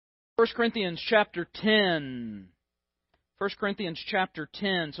1 Corinthians chapter 10. 1 Corinthians chapter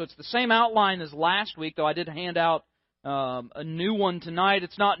 10. So it's the same outline as last week, though I did hand out a new one tonight.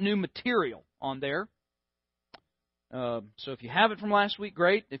 It's not new material on there. So if you have it from last week,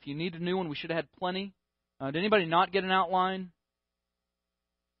 great. If you need a new one, we should have had plenty. Did anybody not get an outline?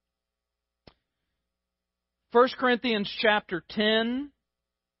 1 Corinthians chapter 10.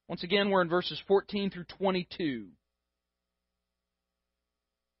 Once again, we're in verses 14 through 22.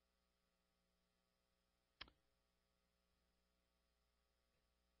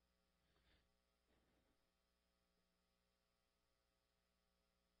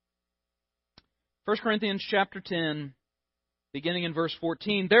 First Corinthians chapter 10, beginning in verse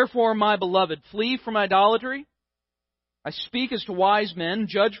 14. Therefore, my beloved, flee from idolatry. I speak as to wise men.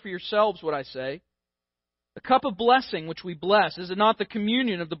 Judge for yourselves what I say. The cup of blessing which we bless, is it not the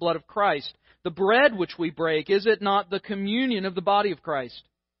communion of the blood of Christ? The bread which we break, is it not the communion of the body of Christ?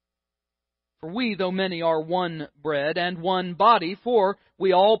 For we, though many, are one bread and one body, for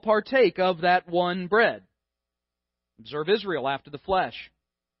we all partake of that one bread. Observe Israel after the flesh.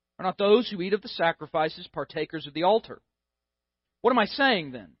 Are not those who eat of the sacrifices partakers of the altar? What am I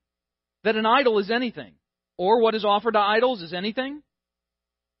saying then? That an idol is anything, or what is offered to idols is anything?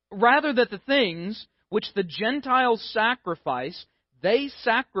 Rather that the things which the Gentiles sacrifice, they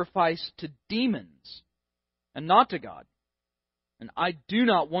sacrifice to demons, and not to God. And I do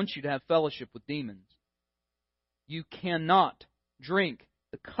not want you to have fellowship with demons. You cannot drink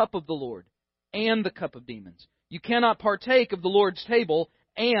the cup of the Lord and the cup of demons. You cannot partake of the Lord's table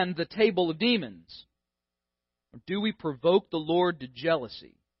and the table of demons. Or do we provoke the Lord to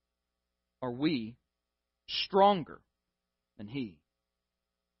jealousy? Are we stronger than He?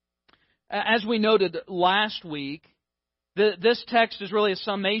 As we noted last week, this text is really a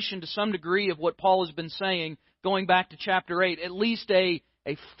summation to some degree of what Paul has been saying going back to chapter 8, at least a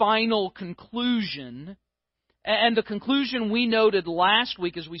final conclusion. And the conclusion we noted last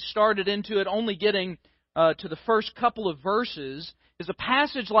week as we started into it, only getting to the first couple of verses, is a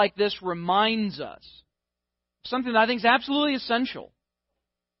passage like this reminds us of something that I think is absolutely essential.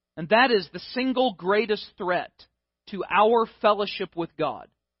 And that is the single greatest threat to our fellowship with God.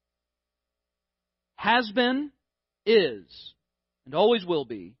 Has been, is, and always will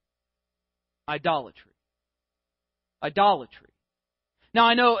be idolatry. Idolatry. Now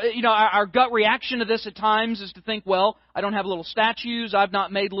I know, our gut reaction to this at times is to think, well, I don't have little statues, I've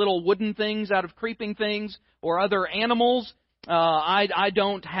not made little wooden things out of creeping things or other animals, I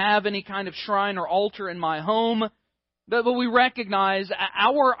don't have any kind of shrine or altar in my home. But we recognize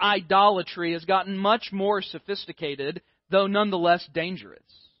our idolatry has gotten much more sophisticated, though nonetheless dangerous.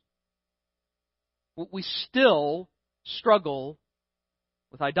 We still struggle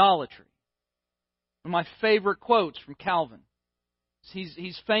with idolatry. One of my favorite quotes from Calvin.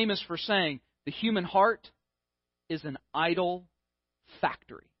 He's famous for saying, the human heart is an idol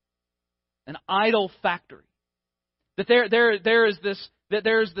factory. An idol factory. That there is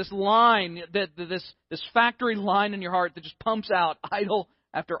this line, this factory line in your heart that just pumps out idol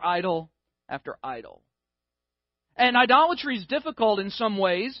after idol after idol. And idolatry is difficult in some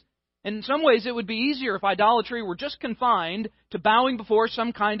ways. In some ways, it would be easier if idolatry were just confined to bowing before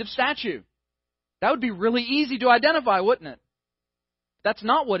some kind of statue. That would be really easy to identify, wouldn't it? That's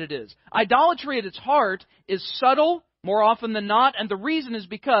not what it is. Idolatry at its heart is subtle, more often than not, and the reason is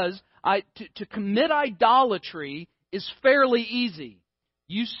because to commit idolatry is fairly easy.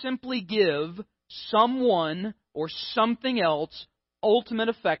 You simply give someone or something else ultimate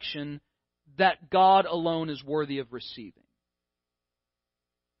affection that God alone is worthy of receiving.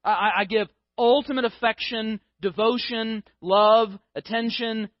 I give ultimate affection, devotion, love,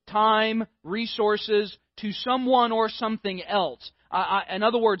 attention, time, resources to someone or something else. In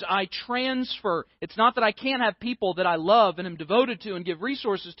other words, I transfer. It's not that I can't have people that I love and am devoted to and give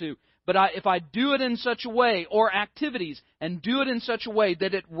resources to, but if I do it in such a way, or activities, and do it in such a way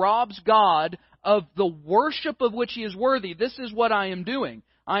that it robs God of the worship of which He is worthy, this is what I am doing.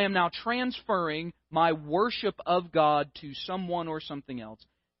 I am now transferring my worship of God to someone or something else.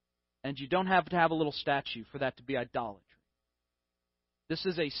 And you don't have to have a little statue for that to be idolatry. This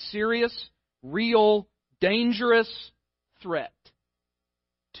is a serious, real, dangerous threat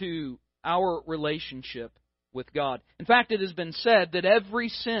to our relationship with God. In fact, it has been said that every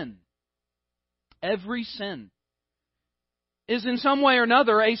sin is in some way or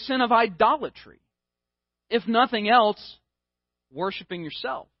another a sin of idolatry. If nothing else, worshiping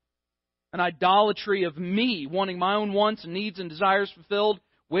yourself. An idolatry of me, wanting my own wants, needs, and desires fulfilled,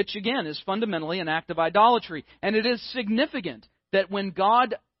 which again is fundamentally an act of idolatry. And it is significant that when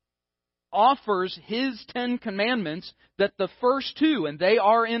God offers His 10 commandments that the first two, and they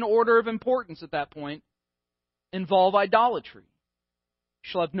are in order of importance at that point, involve idolatry. You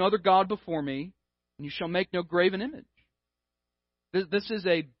shall have no other God before me, and you shall make no graven image. This is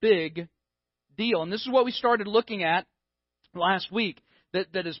a big deal. And this is what we started looking at last week.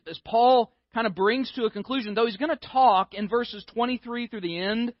 That as Paul kind of brings to a conclusion, though he's going to talk in verses 23 through the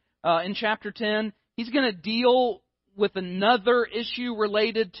end in chapter 10, he's going to deal with another issue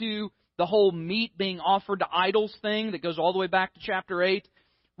related to the whole meat being offered to idols thing that goes all the way back to chapter 8.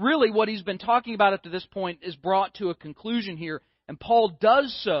 Really, what he's been talking about up to this point is brought to a conclusion here. And Paul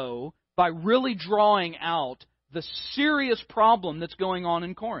does so by really drawing out the serious problem that's going on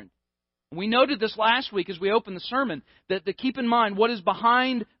in Corinth. We noted this last week as we opened the sermon, that keep in mind what is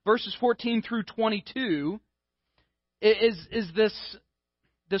behind verses 14 through 22 is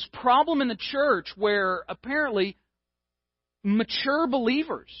this problem in the church where apparently mature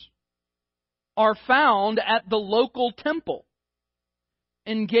believers are found at the local temple,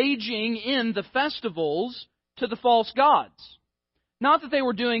 engaging in the festivals to the false gods. Not that they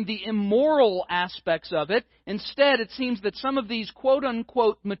were doing the immoral aspects of it. Instead, it seems that some of these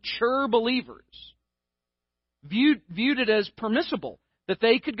quote-unquote mature believers viewed it as permissible that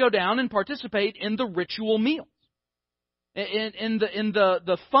they could go down and participate in the ritual meals. In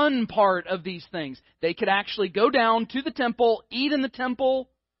the fun part of these things. They could actually go down to the temple, eat in the temple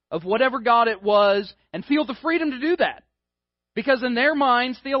of whatever god it was, and feel the freedom to do that. Because in their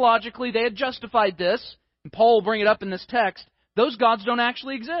minds, theologically, they had justified this, and Paul will bring it up in this text. Those gods don't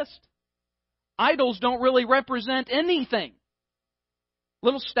actually exist. Idols don't really represent anything.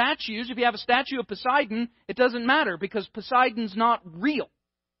 Little statues, if you have a statue of Poseidon, it doesn't matter because Poseidon's not real.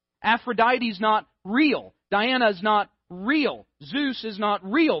 Aphrodite's not real. Diana's not real. Zeus is not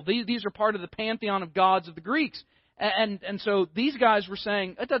real. These are part of the pantheon of gods of the Greeks. And so these guys were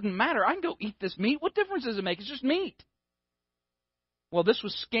saying, it doesn't matter. I can go eat this meat. What difference does it make? It's just meat. Well, this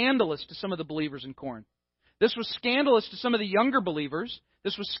was scandalous to some of the believers in Corinth. This was scandalous to some of the younger believers.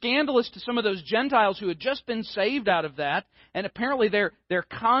 This was scandalous to some of those Gentiles who had just been saved out of that. And apparently their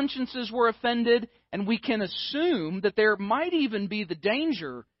consciences were offended. And we can assume that there might even be the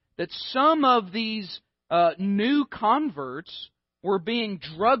danger that some of these new converts were being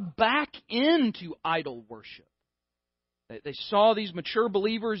drugged back into idol worship. They saw these mature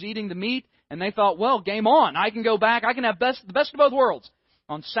believers eating the meat, and they thought, well, game on. I can go back. I can have the best of both worlds.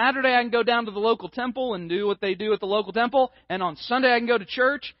 On Saturday, I can go down to the local temple and do what they do at the local temple. And on Sunday, I can go to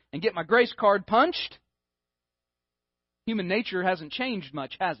church and get my grace card punched. Human nature hasn't changed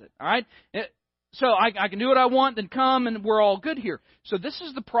much, has it? All right? So I can do what I want, then come, and we're all good here. So this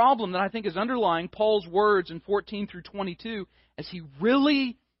is the problem that I think is underlying Paul's words in 14 through 22 as he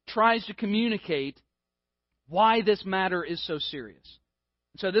really tries to communicate why this matter is so serious.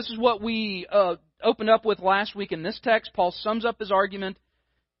 So this is what we opened up with last week in this text. Paul sums up his argument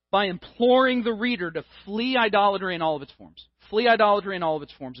by imploring the reader to flee idolatry in all of its forms. Flee idolatry in all of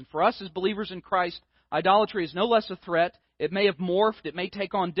its forms. And for us as believers in Christ, idolatry is no less a threat. It may have morphed. It may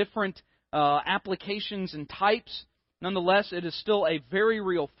take on different applications and types. Nonetheless, it is still a very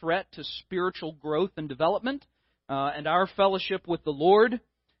real threat to spiritual growth and development and our fellowship with the Lord.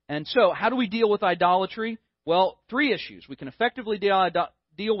 And so, how do we deal with idolatry? Well, 3 issues. We can effectively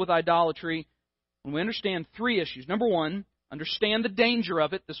deal with idolatry when we understand 3 issues. Number 1, understand the danger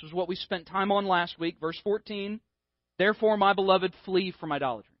of it. This was what we spent time on last week. Verse 14, therefore, my beloved, flee from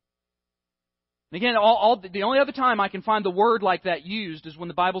idolatry. And again, the only other time I can find the word like that used is when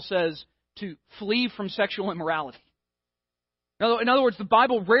the Bible says to flee from sexual immorality. In other words, the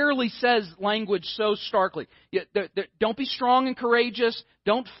Bible rarely says language so starkly. Don't be strong and courageous.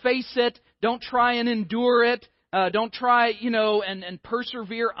 Don't face it. Don't try and endure it. Don't try, and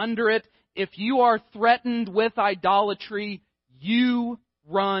persevere under it. If you are threatened with idolatry, you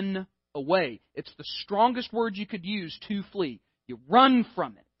run away. It's the strongest word you could use to flee. You run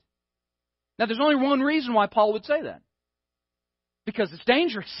from it. Now, there's only one reason why Paul would say that. Because it's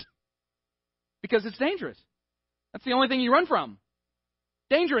dangerous. Because it's dangerous. That's the only thing you run from.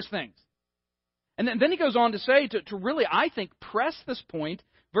 Dangerous things. And then he goes on to say, to really, I think, press this point,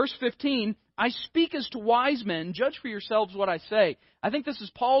 verse 15, I speak as to wise men, judge for yourselves what I say. I think this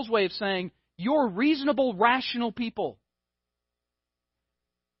is Paul's way of saying, you're reasonable, rational people.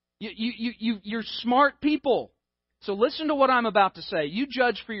 You're smart people. So listen to what I'm about to say. You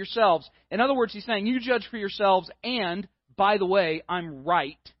judge for yourselves. In other words, he's saying, you judge for yourselves, and, by the way, I'm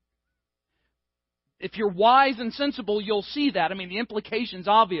right. If you're wise and sensible, you'll see that. I mean, the implication's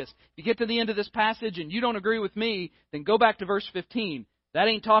obvious. You get to the end of this passage and you don't agree with me, then go back to verse 15. That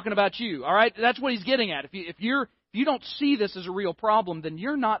ain't talking about you, all right? That's what he's getting at. If if you don't see this as a real problem, then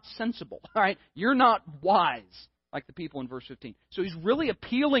you're not sensible, all right? You're not wise, like the people in verse 15. So he's really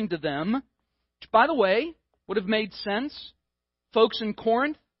appealing to them, which, by the way, would have made sense. Folks in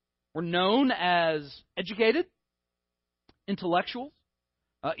Corinth were known as educated, intellectuals.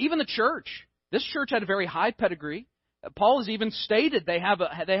 Even the church. This church had a very high pedigree. Paul has even stated they have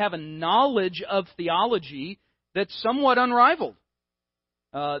a knowledge of theology that's somewhat unrivaled.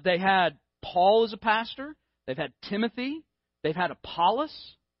 They had Paul as a pastor. They've had Timothy. They've had Apollos.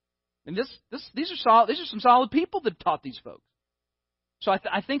 And these are some solid people that taught these folks. So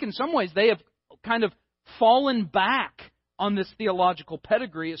I think in some ways they have kind of fallen back on this theological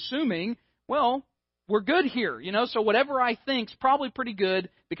pedigree, assuming, well, we're good here, so whatever I think's probably pretty good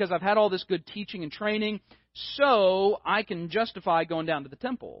because I've had all this good teaching and training, so I can justify going down to the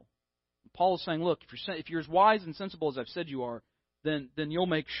temple. Paul is saying, look, if you're as wise and sensible as I've said you are, then you'll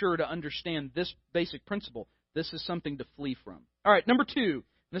make sure to understand this basic principle. This is something to flee from. All right, number 2.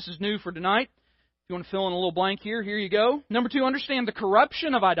 This is new for tonight. If you want to fill in a little blank here you go. Number 2, understand the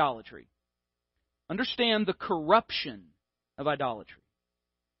corruption of idolatry. Understand the corruption of idolatry.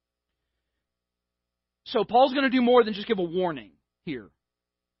 So Paul's going to do more than just give a warning here.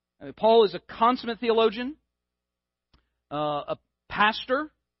 Paul is a consummate theologian, a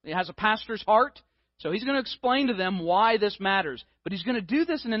pastor. He has a pastor's heart. So he's going to explain to them why this matters. But he's going to do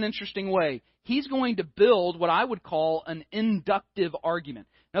this in an interesting way. He's going to build what I would call an inductive argument.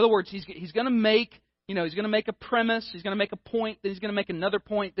 In other words, he's going to make a premise, he's going to make a point, then he's going to make another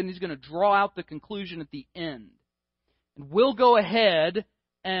point, then he's going to draw out the conclusion at the end. And we'll go ahead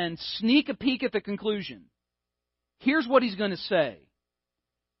and sneak a peek at the conclusion. Here's what he's going to say.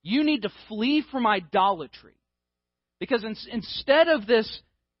 You need to flee from idolatry. Because instead of this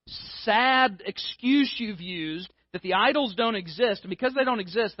sad excuse you've used that the idols don't exist, and because they don't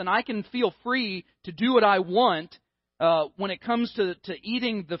exist, then I can feel free to do what I want when it comes to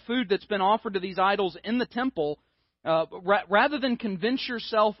eating the food that's been offered to these idols in the temple, rather than convince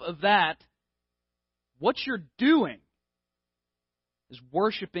yourself of that, what you're doing is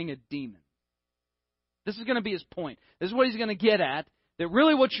worshiping a demon. This is going to be his point. This is what he's going to get at. That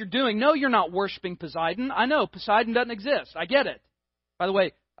really what you're doing, no, you're not worshiping Poseidon. I know, Poseidon doesn't exist. I get it. By the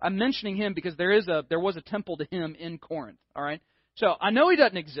way, I'm mentioning him because there was a temple to him in Corinth. All right? So I know he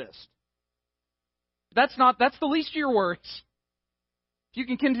doesn't exist. That's the least of your worries. If you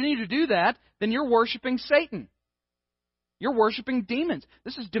can continue to do that, then you're worshiping Satan. You're worshiping demons.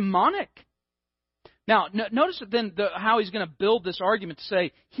 This is demonic. Now, notice then how he's going to build this argument to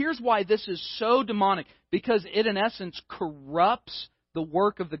say, here's why this is so demonic. Because it, in essence, corrupts the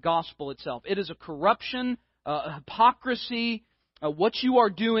work of the gospel itself. It is a corruption, a hypocrisy. What you are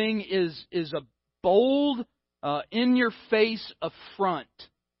doing is a bold, in-your-face affront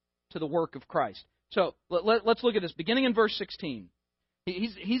to the work of Christ. So, let's look at this. Beginning in verse 16.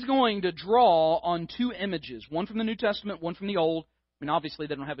 He's going to draw on 2 images. One from the New Testament, one from the Old. I mean, obviously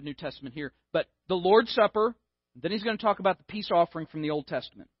they don't have a New Testament here. But the Lord's Supper, then he's going to talk about the peace offering from the Old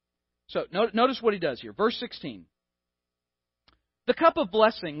Testament. So notice what he does here. Verse 16. The cup of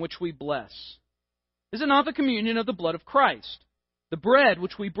blessing which we bless, is it not the communion of the blood of Christ? The bread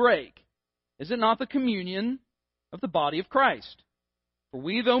which we break, is it not the communion of the body of Christ? For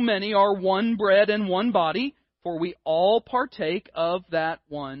we, though many, are one bread and one body, for we all partake of that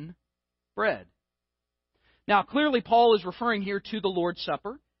one bread. Now, clearly Paul is referring here to the Lord's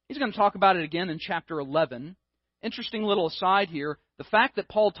Supper. He's going to talk about it again in chapter 11. Interesting little aside here. The fact that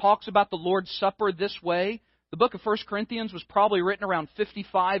Paul talks about the Lord's Supper this way, the book of 1 Corinthians was probably written around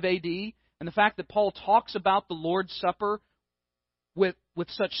 55 A.D., and the fact that Paul talks about the Lord's Supper with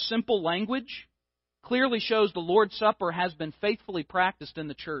such simple language clearly shows the Lord's Supper has been faithfully practiced in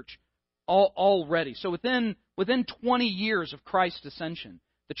the church already. So within 20 years of Christ's ascension,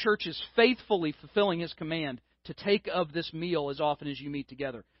 the church is faithfully fulfilling his command to take of this meal as often as you meet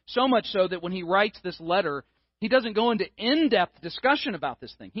together. So much so that when he writes this letter, he doesn't go into in-depth discussion about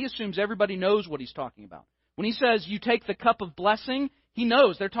this thing. He assumes everybody knows what he's talking about. When he says you take the cup of blessing, he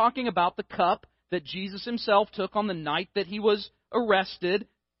knows they're talking about the cup that Jesus himself took on the night that he was arrested,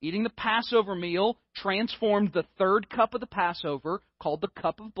 eating the Passover meal, transformed the third cup of the Passover, called the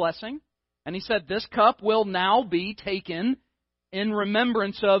cup of blessing. And he said, this cup will now be taken in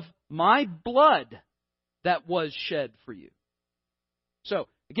remembrance of my blood that was shed for you. So,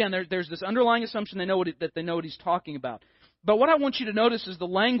 again, there's this underlying assumption that they know what he's talking about. But what I want you to notice is the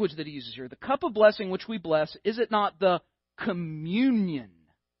language that he uses here. The cup of blessing which we bless, is it not the communion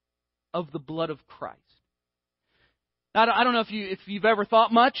of the blood of Christ? Now, I don't know if you've ever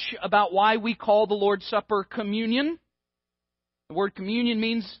thought much about why we call the Lord's Supper communion. The word communion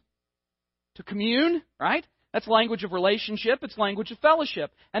means to commune, right? That's language of relationship. It's language of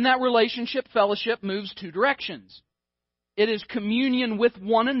fellowship. And that relationship, fellowship, moves two directions. It is communion with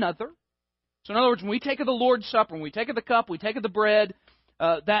one another. So in other words, when we take of the Lord's Supper, when we take of the cup, we take of the bread,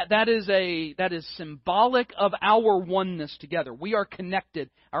 that is symbolic of our oneness together. We are connected.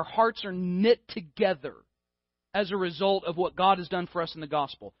 Our hearts are knit together as a result of what God has done for us in the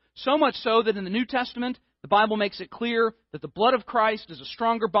gospel. So much so that in the New Testament, the Bible makes it clear that the blood of Christ is a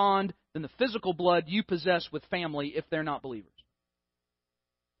stronger bond than the physical blood you possess with family if they're not believers.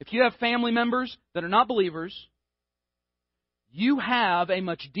 If you have family members that are not believers, you have a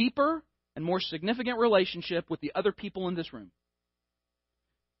much deeper and more significant relationship with the other people in this room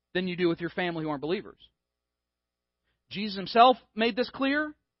than you do with your family who aren't believers. Jesus himself made this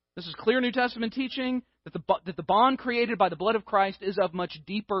clear. This is clear New Testament teaching, that the bond created by the blood of Christ is of much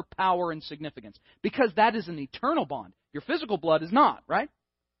deeper power and significance, because that is an eternal bond. Your physical blood is not, right?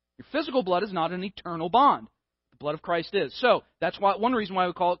 Your physical blood is not an eternal bond. The blood of Christ is. So that's one reason why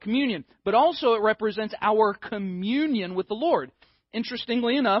we call it communion. But also it represents our communion with the Lord.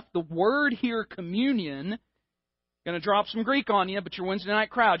 Interestingly enough, the word here, communion, going to drop some Greek on you, but your Wednesday night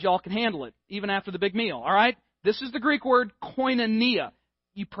crowd, y'all can handle it, even after the big meal, all right? This is the Greek word koinonia.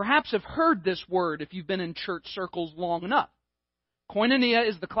 You perhaps have heard this word if you've been in church circles long enough. Koinonia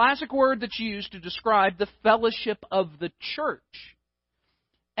is the classic word that's used to describe the fellowship of the church.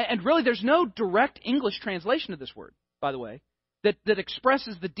 And really, there's no direct English translation of this word, by the way, that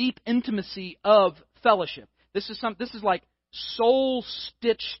expresses the deep intimacy of fellowship. This is like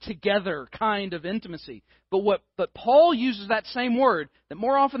soul-stitched together kind of intimacy. But Paul uses that same word that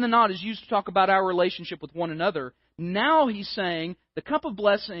more often than not is used to talk about our relationship with one another. Now he's saying the cup of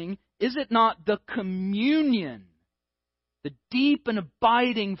blessing, is it not the communion, the deep and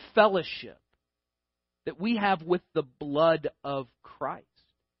abiding fellowship that we have with the blood of Christ?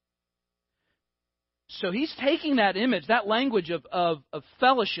 So he's taking that image, that language of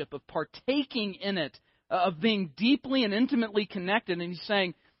fellowship, of partaking in it, of being deeply and intimately connected, and he's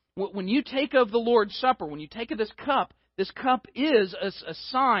saying, when you take of the Lord's Supper, when you take of this cup is a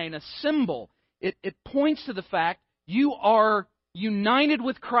sign, a symbol. It points to the fact you are united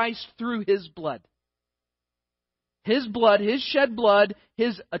with Christ through His blood. His blood, His shed blood,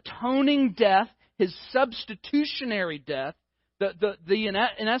 His atoning death, His substitutionary death,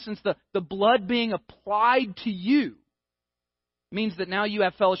 in essence, the blood being applied to you means that now you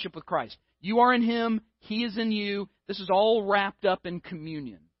have fellowship with Christ. You are in Him, He is in you. This is all wrapped up in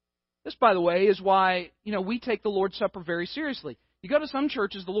communion. This, by the way, is why, we take the Lord's Supper very seriously. You go to some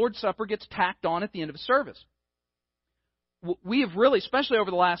churches, the Lord's Supper gets tacked on at the end of a service. We have really, especially over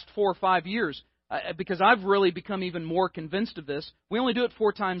the last 4 or 5 years, because I've really become even more convinced of this, we only do it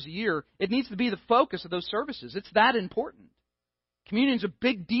 4 times a year. It needs to be the focus of those services. It's that important. Communion's a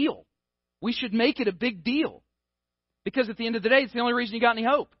big deal. We should make it a big deal. Because at the end of the day, it's the only reason you got any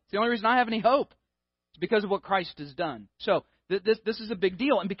hope. It's the only reason I have any hope. It's because of what Christ has done. So this is a big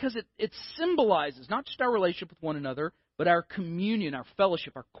deal. And because it symbolizes not just our relationship with one another, but our communion, our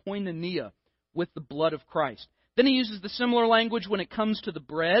fellowship, our koinonia with the blood of Christ. Then he uses the similar language when it comes to the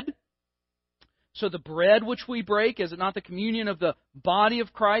bread. So the bread which we break, is it not the communion of the body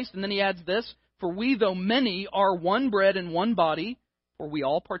of Christ? And then he adds this, for we, though many, are one bread and one body, for we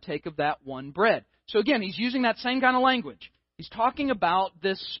all partake of that one bread. So again, he's using that same kind of language. He's talking about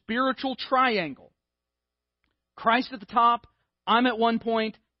this spiritual triangle. Christ at the top, I'm at one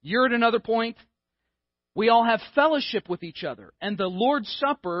point, you're at another point. We all have fellowship with each other. And the Lord's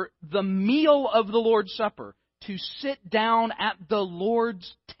Supper, the meal of the Lord's Supper, to sit down at the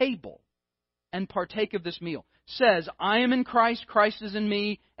Lord's table and partake of this meal, says, I am in Christ, Christ is in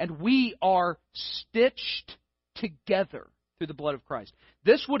me, and we are stitched together through the blood of Christ.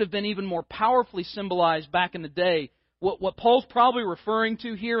 This would have been even more powerfully symbolized back in the day. What Paul's probably referring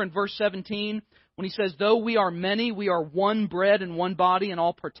to here in verse 17, when he says, though we are many, we are one bread and one body, and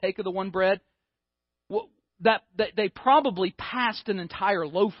all partake of the one bread, that they probably passed an entire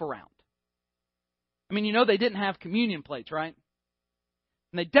loaf around. I mean, they didn't have communion plates, right?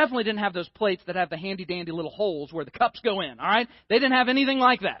 And they definitely didn't have those plates that have the handy-dandy little holes where the cups go in, all right? They didn't have anything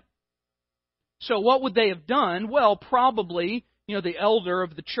like that. So what would they have done? Well, probably, the elder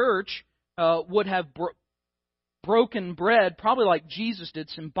of the church would have broken bread, probably like Jesus did,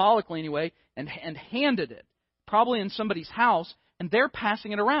 symbolically anyway, and handed it, probably in somebody's house, and they're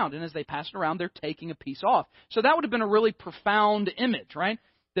passing it around. And as they pass it around, they're taking a piece off. So that would have been a really profound image, right?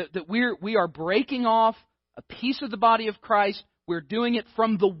 That we are breaking off a piece of the body of Christ. We're doing it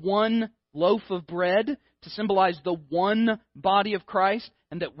from the one loaf of bread to symbolize the one body of Christ,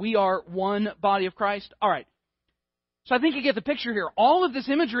 and that we are one body of Christ. All right. So I think you get the picture here. All of this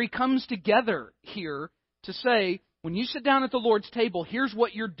imagery comes together here to say, when you sit down at the Lord's table, here's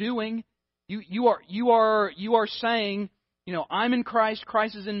what you're doing. You are saying, I'm in Christ,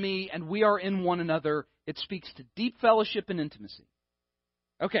 Christ is in me, and we are in one another. It speaks to deep fellowship and intimacy.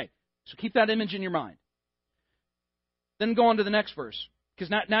 Okay, so keep that image in your mind. Then go on to the next verse, because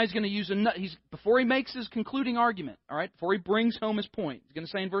now he's going to use before he makes his concluding argument. All right, before he brings home his point, he's going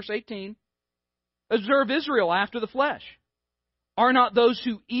to say in verse 18, "Observe Israel after the flesh. Are not those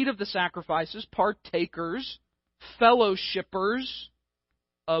who eat of the sacrifices partakers, fellowshippers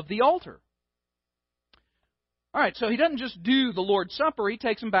of the altar?" All right, so he doesn't just do the Lord's Supper, he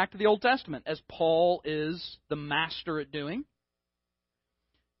takes them back to the Old Testament, as Paul is the master at doing.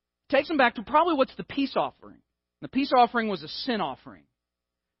 He takes them back to probably what's the peace offering. The peace offering was a sin offering.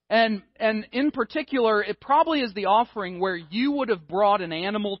 And in particular, it probably is the offering where you would have brought an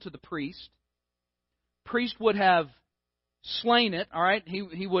animal to the priest. Priest would have slain it, all right?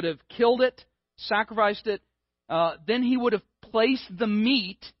 He would have killed it, sacrificed it. Then he would have placed the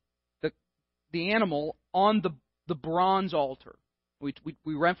meat, the animal, on the bronze altar.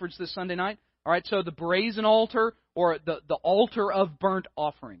 We referenced this Sunday night. All right, so the brazen altar, or the altar of burnt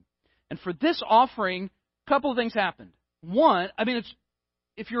offering. And for this offering, a couple of things happened. One,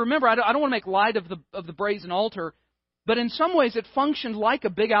 if you remember, I don't want to make light of the brazen altar, but in some ways it functioned like a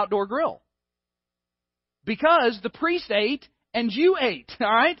big outdoor grill. Because the priest ate and you ate,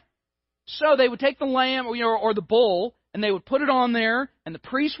 all right? So they would take the lamb or the bull, and they would put it on there, and the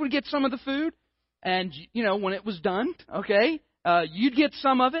priest would get some of the food. And, when it was done, okay, you'd get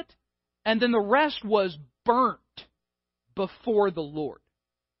some of it, and then the rest was burnt before the Lord.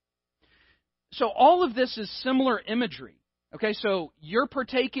 So all of this is similar imagery. Okay, so you're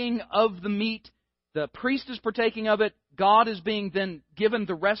partaking of the meat, the priest is partaking of it, God is being then given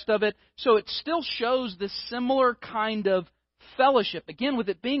the rest of it. So it still shows this similar kind of fellowship. Again, with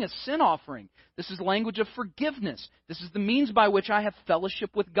it being a sin offering. This is language of forgiveness. This is the means by which I have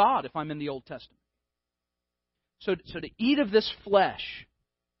fellowship with God if I'm in the Old Testament. So to eat of this flesh,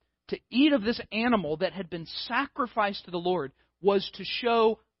 to eat of this animal that had been sacrificed to the Lord, was to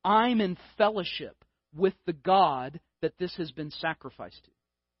show I'm in fellowship with the God that this has been sacrificed to.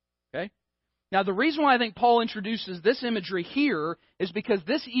 Okay? Now, the reason why I think Paul introduces this imagery here is because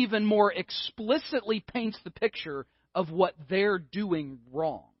this even more explicitly paints the picture of what they're doing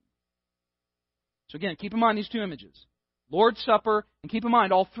wrong. So again, keep in mind these two images. Lord's Supper, and keep in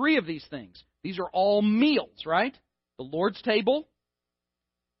mind all three of these things. These are all meals, right? The Lord's table,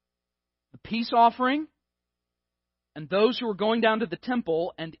 the peace offering, and those who were going down to the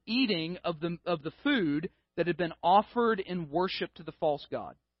temple and eating of the food that had been offered in worship to the false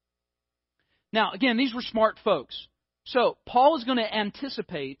god. Now, again, these were smart folks. So, Paul is going to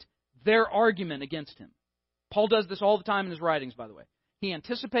anticipate their argument against him. Paul does this all the time in his writings, by the way. He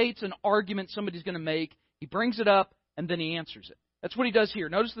anticipates an argument somebody's going to make, he brings it up, and then he answers it. That's what he does here.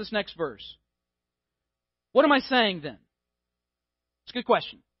 Notice this next verse. What am I saying then? It's a good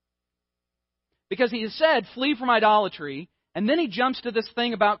question. Because he has said, flee from idolatry, and then he jumps to this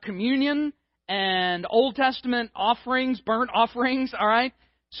thing about communion and Old Testament offerings, burnt offerings, all right?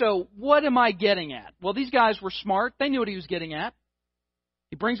 So what am I getting at? Well, these guys were smart. They knew what he was getting at.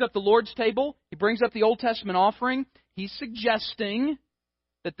 He brings up the Lord's table. He brings up the Old Testament offering. He's suggesting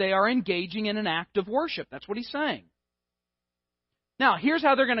that they are engaging in an act of worship. That's what he's saying. Now, here's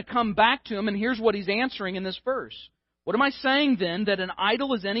how they're going to come back to him, and here's what he's answering in this verse. What am I saying then? That an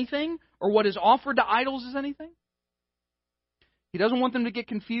idol is anything? Or what is offered to idols is anything? He doesn't want them to get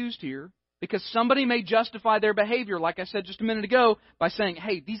confused here, because somebody may justify their behavior, like I said just a minute ago, by saying,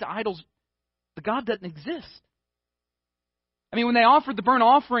 hey, these idols, the God doesn't exist. I mean, when they offered the burnt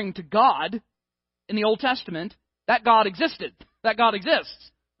offering to God in the Old Testament, that God existed. That God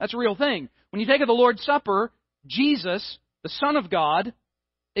exists. That's a real thing. When you take the Lord's Supper, Jesus, the Son of God,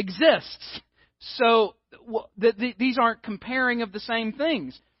 exists. So these aren't comparing of the same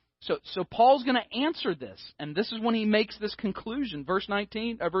things. So Paul's going to answer this, and this is when he makes this conclusion. Verse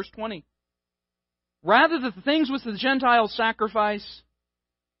 20. Rather than the things which the Gentiles sacrifice,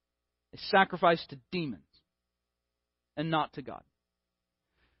 they sacrifice to demons and not to God.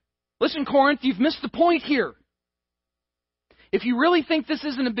 Listen, Corinth, you've missed the point here. If you really think this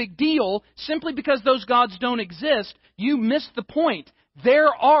isn't a big deal, simply because those gods don't exist, you missed the point.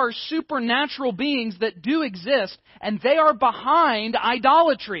 There are supernatural beings that do exist, and they are behind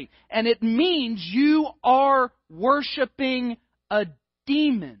idolatry. And it means you are worshiping a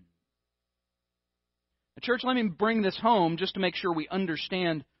demon. Now, church, let me bring this home just to make sure we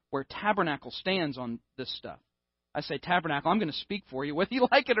understand where Tabernacle stands on this stuff. I say Tabernacle, I'm going to speak for you, whether you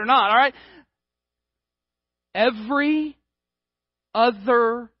like it or not, all right? Every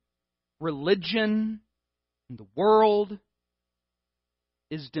other religion The world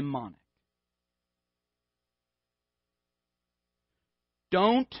is demonic.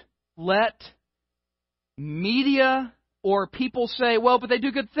 Don't let media or people say, well, but they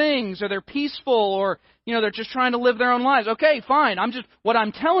do good things, or they're peaceful, or, they're just trying to live their own lives. Okay, fine. What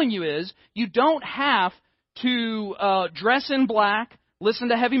I'm telling you is, you don't have to dress in black, listen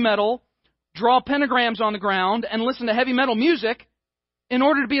to heavy metal, draw pentagrams on the ground, and listen to heavy metal music in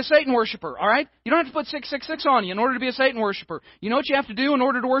order to be a Satan worshiper, all right? You don't have to put 666 on you in order to be a Satan worshiper. You know what you have to do in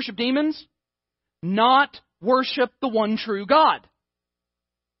order to worship demons? Not worship the one true God.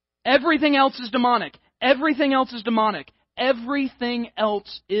 Everything else is demonic. Everything else is demonic. Everything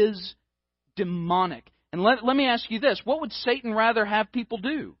else is demonic. And let me ask you this. What would Satan rather have people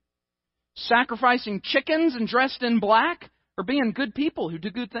do? Sacrificing chickens and dressed in black, or being good people who do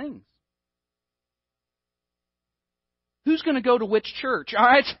good things? Who's going to go to which church? All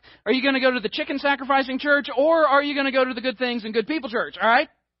right? Are you going to go to the chicken sacrificing church, or are you going to go to the good things and good people church? All right?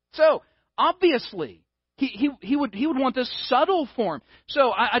 So, obviously, he would want this subtle form.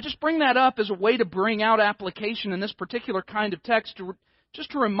 So I just bring that up as a way to bring out application in this particular kind of text, just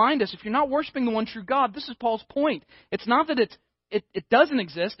to remind us, if you're not worshiping the one true God, this is Paul's point. It's not that it doesn't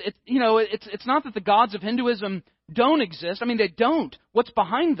exist. It's not that the gods of Hinduism don't exist. I mean, they don't. What's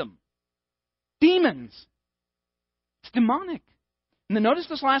behind them? Demons. It's demonic. And then notice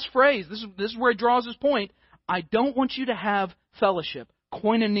this last phrase. This is where he draws his point. I don't want you to have fellowship,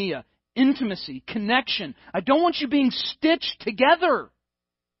 koinonia, intimacy, connection. I don't want you being stitched together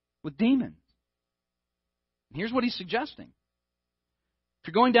with demons. And here's what he's suggesting. If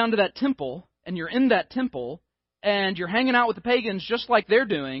you're going down to that temple, and you're in that temple, and you're hanging out with the pagans just like they're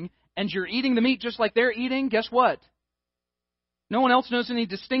doing, and you're eating the meat just like they're eating, guess what? No one else knows any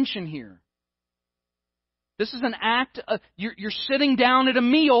distinction here. This is an act of, you're sitting down at a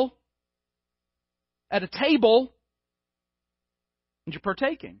meal, at a table, and you're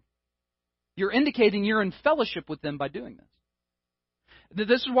partaking. You're indicating you're in fellowship with them by doing this.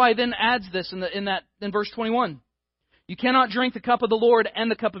 This is why he then adds this in verse 21. You cannot drink the cup of the Lord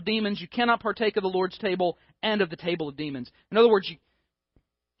and the cup of demons. You cannot partake of the Lord's table and of the table of demons. In other words, you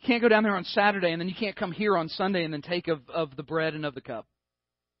can't go down there on Saturday and then you can't come here on Sunday and then take of the bread and of the cup.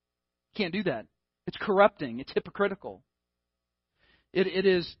 You can't do that. It's corrupting. It's hypocritical. It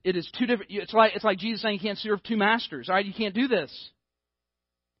is two different. It's like Jesus saying you can't serve two masters. All right, you can't do this.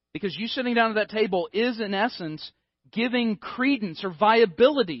 Because you sitting down at that table is, in essence, giving credence or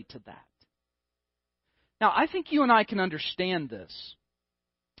viability to that. Now, I think you and I can understand this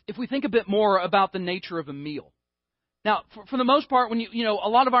if we think a bit more about the nature of a meal. Now, for the most part, when a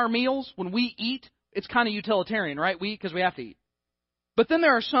lot of our meals, when we eat, it's kind of utilitarian, right? We eat because we have to eat. But then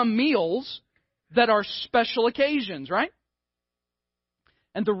there are some meals that are special occasions, right?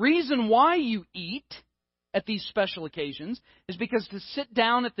 And the reason why you eat at these special occasions is because to sit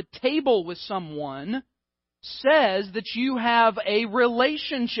down at the table with someone says that you have a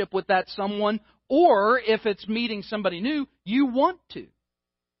relationship with that someone, or if it's meeting somebody new, you want to.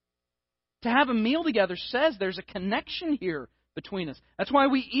 To have a meal together says there's a connection here between us. That's why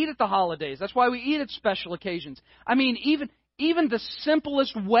we eat at the holidays. That's why we eat at special occasions. I mean, even the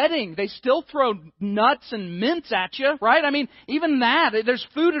simplest wedding, they still throw nuts and mints at you, right? I mean, even that, there's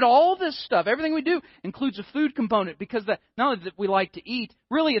food at all this stuff. Everything we do includes a food component because not only that we like to eat,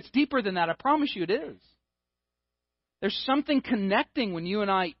 really it's deeper than that. I promise you it is. There's something connecting when you and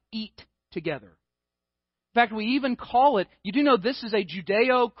I eat together. In fact, we even call it, you do know this is a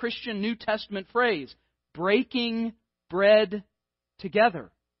Judeo-Christian New Testament phrase, breaking bread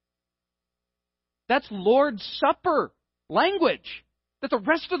together. That's Lord's Supper language that the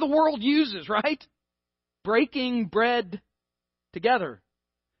rest of the world uses, right? Breaking bread together.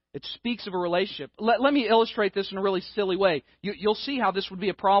 It speaks of a relationship. Let me illustrate this in a really silly way. You'll see how this would be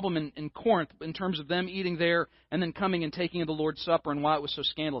a problem in Corinth in terms of them eating there and then coming and taking of the Lord's Supper and why it was so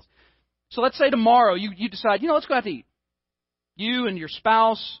scandalous. So let's say tomorrow you decide, let's go out to eat. You and your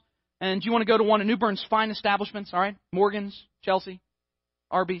spouse, and you want to go to one of New Bern's fine establishments, all right? Morgan's, Chelsea,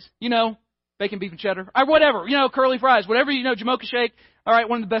 Arby's, bacon, beef, and cheddar, or whatever, curly fries, whatever, Jamocha shake, all right,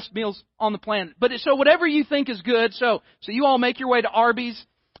 one of the best meals on the planet. But so whatever you think is good, so you all make your way to Arby's,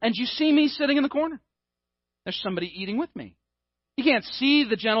 and you see me sitting in the corner. There's somebody eating with me. You can't see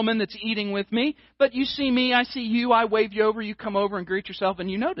the gentleman that's eating with me, but you see me, I see you, I wave you over, you come over and greet yourself, and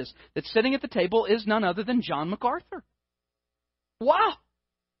you notice that sitting at the table is none other than John MacArthur. Wow!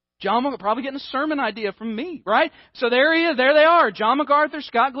 John MacArthur, probably getting a sermon idea from me, right? So there he is, there they are, John MacArthur,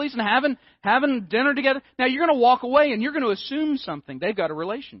 Scott Gleason, having dinner together. Now you're going to walk away and you're going to assume something. They've got a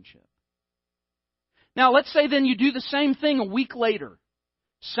relationship. Now let's say then you do the same thing a week later.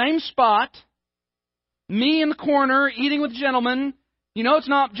 Same spot, me in the corner eating with a gentleman. You know it's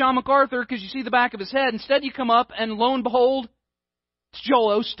not John MacArthur because you see the back of his head. Instead you come up and lo and behold, it's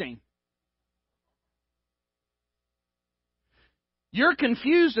Joel Osteen. You're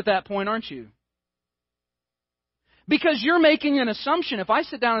confused at that point, aren't you? Because you're making an assumption. If I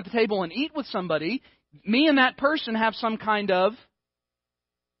sit down at the table and eat with somebody, me and that person have some kind of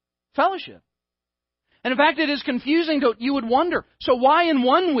fellowship. And in fact, it is confusing. You would wonder, so why in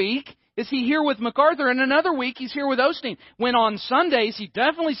one week is he here with MacArthur and another week he's here with Osteen? When on Sundays he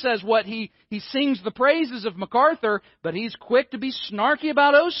definitely says what he sings the praises of MacArthur, but he's quick to be snarky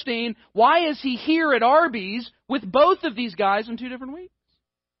about Osteen. Why is he here at Arby's with both of these guys in 2 different weeks?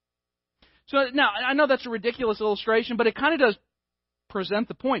 So now, I know that's a ridiculous illustration, but it kind of does present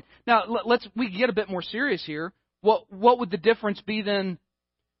the point. Now, we get a bit more serious here. What would the difference be then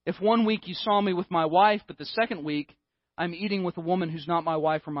if one week you saw me with my wife, but the second week I'm eating with a woman who's not my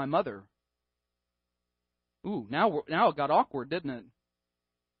wife or my mother? Ooh, now it got awkward, didn't it?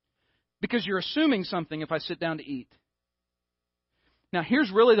 Because you're assuming something if I sit down to eat. Now,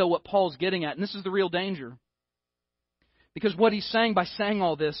 here's really, though, what Paul's getting at, and this is the real danger. Because what he's saying by saying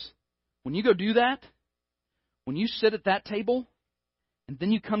all this, when you go do that, when you sit at that table, and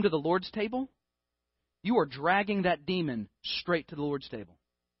then you come to the Lord's table, you are dragging that demon straight to the Lord's table.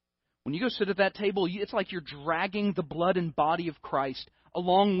 When you go sit at that table, it's like you're dragging the blood and body of Christ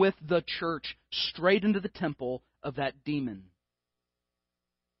along with the church straight into the temple of that demon.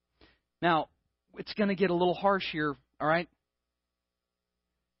 Now, it's going to get a little harsh here, all right?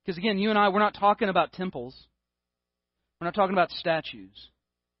 Because again, you and I, we're not talking about temples. We're not talking about statues.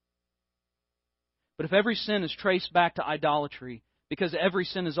 But if every sin is traced back to idolatry, because every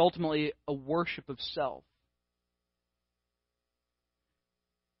sin is ultimately a worship of self,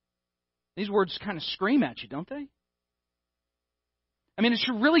 these words kind of scream at you, don't they? I mean, it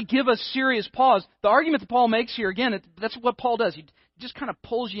should really give us serious pause. The argument that Paul makes here, again, that's what Paul does. He just kind of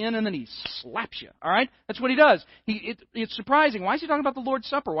pulls you in and then he slaps you, all right? That's what he does. It's surprising. Why is he talking about the Lord's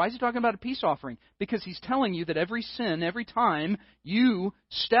Supper? Why is he talking about a peace offering? Because he's telling you that every sin, every time you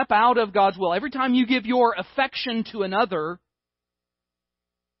step out of God's will, every time you give your affection to another,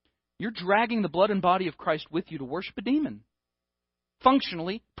 you're dragging the blood and body of Christ with you to worship a demon.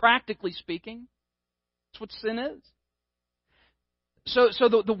 Functionally, practically speaking, that's what sin is. So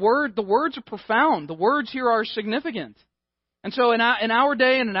the words are profound. The words here are significant. And so in our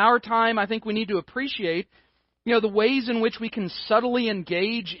day and in our time, I think we need to appreciate, the ways in which we can subtly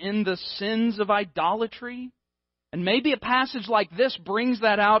engage in the sins of idolatry. And maybe a passage like this brings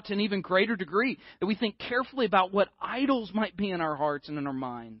that out to an even greater degree, that we think carefully about what idols might be in our hearts and in our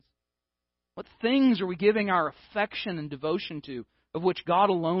minds. What things are we giving our affection and devotion to, of which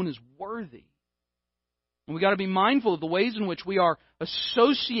God alone is worthy? And we've got to be mindful of the ways in which we are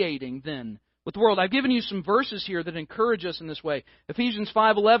associating then with the world. I've given you some verses here that encourage us in this way. Ephesians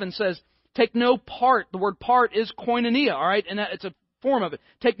 5:11 says, take no part. The word part is koinonia, all right? And it's a form of it.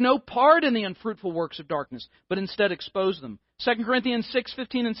 Take no part in the unfruitful works of darkness, but instead expose them. 2 Corinthians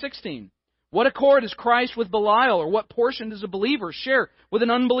 6:15 and 16. What accord has Christ with Belial, or what portion does a believer share with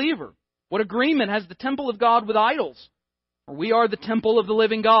an unbeliever? What agreement has the temple of God with idols? For we are the temple of the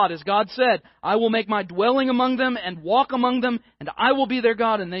living God. As God said, I will make my dwelling among them and walk among them, and I will be their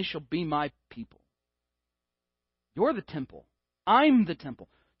God, and they shall be my people. You're the temple. I'm the temple.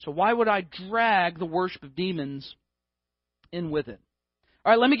 So why would I drag the worship of demons in with it?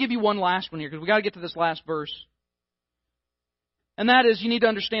 All right, let me give you one last one here, because we've got to get to this last verse. And that is, you need to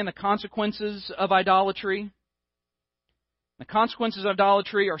understand the consequences of idolatry. The consequences of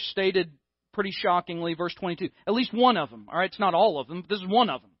idolatry are stated pretty shockingly, verse 22. At least one of them. All right, it's not all of them, but this is one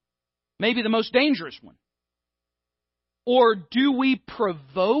of them. Maybe the most dangerous one. Or do we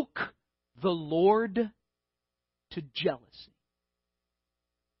provoke the Lord to jealousy?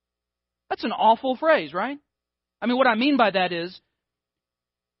 That's an awful phrase, right? I mean, what I mean by that is,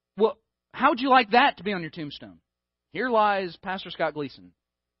 well, how would you like that to be on your tombstone? Here lies Pastor Scott Gleason,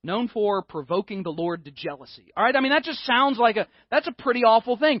 known for provoking the Lord to jealousy. All right, I mean, that just sounds like that's a pretty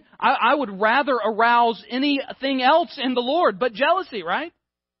awful thing. I would rather arouse anything else in the Lord but jealousy, right?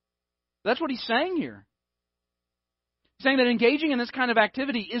 That's what he's saying here. He's saying that engaging in this kind of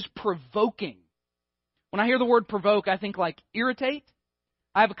activity is provoking. When I hear the word provoke, I think like irritate.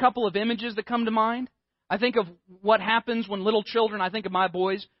 I have a couple of images that come to mind. I think of what happens when little children, I think of my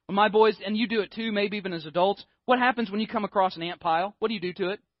boys. When my boys, and you do it too, maybe even as adults, what happens when you come across an ant pile? What do you do to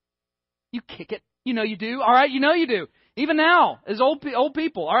it? You kick it. You know you do. All right, you know you do. Even now, as old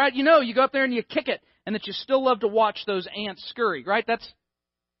people, all right, you go up there and you kick it, and that you still love to watch those ants scurry, right? It's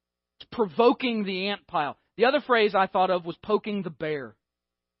provoking the ant pile. The other phrase I thought of was poking the bear.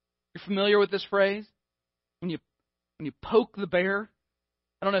 You're familiar with this phrase? when you poke the bear.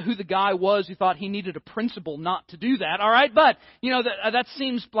 I don't know who the guy was who thought he needed a principle not to do that, all right? But, that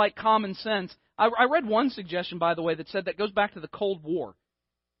seems like common sense. I read one suggestion, by the way, that said that goes back to the Cold War.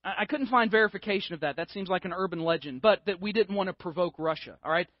 I couldn't find verification of that. That seems like an urban legend. But that we didn't want to provoke Russia,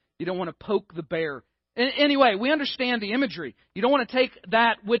 all right? You don't want to poke the bear. Anyway, we understand the imagery. You don't want to take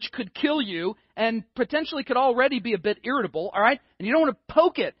that which could kill you and potentially could already be a bit irritable, all right? And you don't want to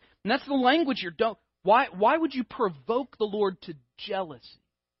poke it. And that's the language you're doing. Why would you provoke the Lord to jealousy?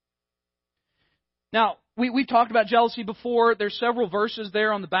 Now, we've talked about jealousy before. There's several verses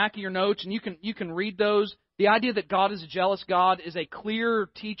there on the back of your notes, and you can read those. The idea that God is a jealous God is a clear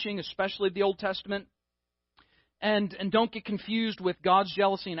teaching, especially of the Old Testament. And don't get confused with God's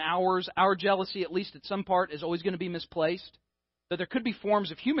jealousy and ours. Our jealousy, at least at some part, is always going to be misplaced. That there could be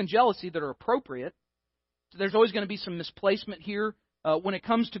forms of human jealousy that are appropriate. So there's always going to be some misplacement here. When it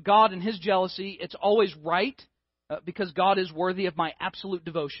comes to God and His jealousy, it's always right because God is worthy of my absolute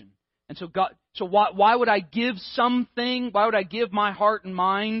devotion. And so why would I give something? Why would I give my heart and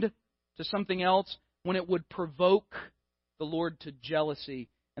mind to something else when it would provoke the Lord to jealousy?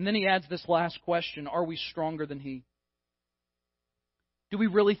 And then he adds this last question: are we stronger than He? Do we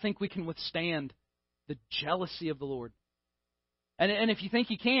really think we can withstand the jealousy of the Lord? And if you think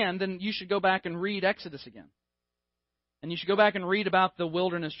you can, then you should go back and read Exodus again. And you should go back and read about the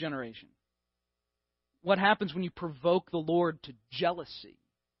wilderness generation. What happens when you provoke the Lord to jealousy?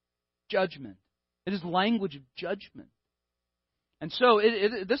 Judgment. It is language of judgment. And so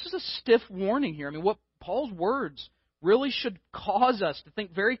this is a stiff warning here. I mean, what Paul's words really should cause us to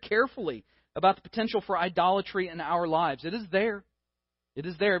think very carefully about the potential for idolatry in our lives. It is there. It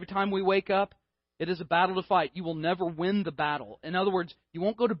is there. Every time we wake up, it is a battle to fight. You will never win the battle. In other words, you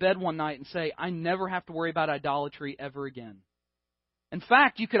won't go to bed one night and say, I never have to worry about idolatry ever again. In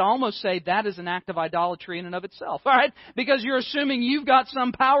fact, you could almost say that is an act of idolatry in and of itself, all right? Because you're assuming you've got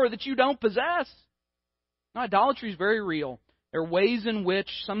some power that you don't possess. No, idolatry is very real. There are ways in which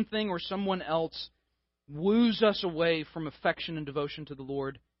something or someone else woos us away from affection and devotion to the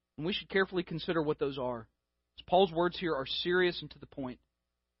Lord, and we should carefully consider what those are. Paul's words here are serious and to the point.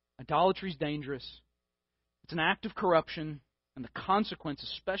 Idolatry is dangerous. It's an act of corruption, and the consequence,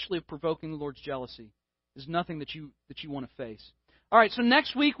 especially of provoking the Lord's jealousy, is nothing that you want to face. All right, so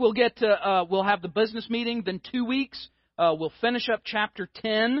next week we'll we'll have the business meeting. Then 2 weeks we'll finish up chapter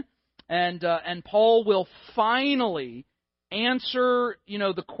 10, and Paul will finally answer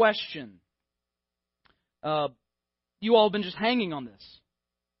the question. You all have been just hanging on this.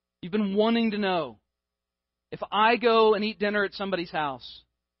 You've been wanting to know, if I go and eat dinner at somebody's house,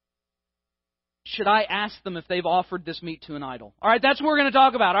 should I ask them if they've offered this meat to an idol? All right, that's what we're going to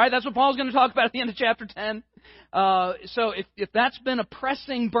talk about. All right, that's what Paul's going to talk about at the end of chapter 10. So if that's been a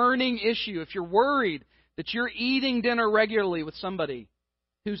pressing, burning issue, if you're worried that you're eating dinner regularly with somebody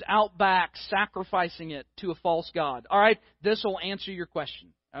who's out back sacrificing it to a false god, all right, this will answer your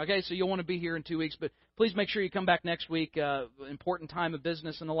question. Okay, so you'll want to be here in 2 weeks, but please make sure you come back next week. Important time of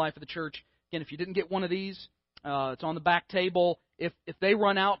business in the life of the church. Again, if you didn't get one of these, it's on the back table. If they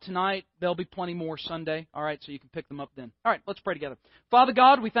run out tonight, there'll be plenty more Sunday. All right, so you can pick them up then. All right, let's pray together. Father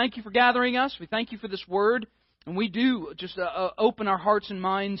God, we thank You for gathering us. We thank You for this word. And we do just open our hearts and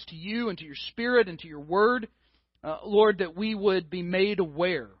minds to You and to Your Spirit and to Your word. Lord, that we would be made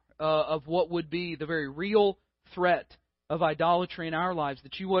aware of what would be the very real threat of idolatry in our lives,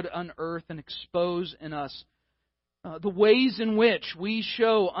 that You would unearth and expose in us the ways in which we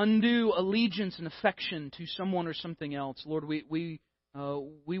show undue allegiance and affection to someone or something else. Lord, we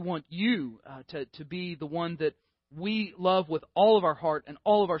want You to be the one that we love with all of our heart and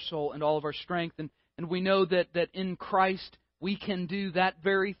all of our soul and all of our strength. And we know that in Christ we can do that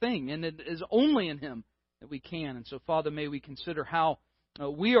very thing. And it is only in Him that we can. And so, Father, may we consider how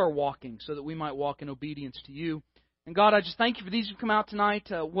we are walking so that we might walk in obedience to You. And God, I just thank You for these who've come out tonight.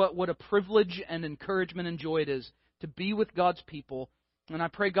 What a privilege and encouragement and joy it is to be with God's people. And I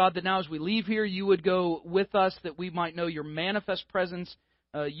pray, God, that now as we leave here, You would go with us, that we might know Your manifest presence,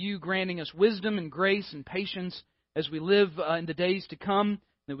 You granting us wisdom and grace and patience as we live in the days to come,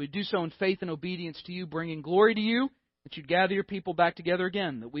 that we do so in faith and obedience to You, bringing glory to You, that You'd gather Your people back together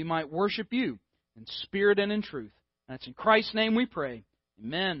again, that we might worship You in spirit and in truth. And it's in Christ's name we pray.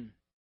 Amen.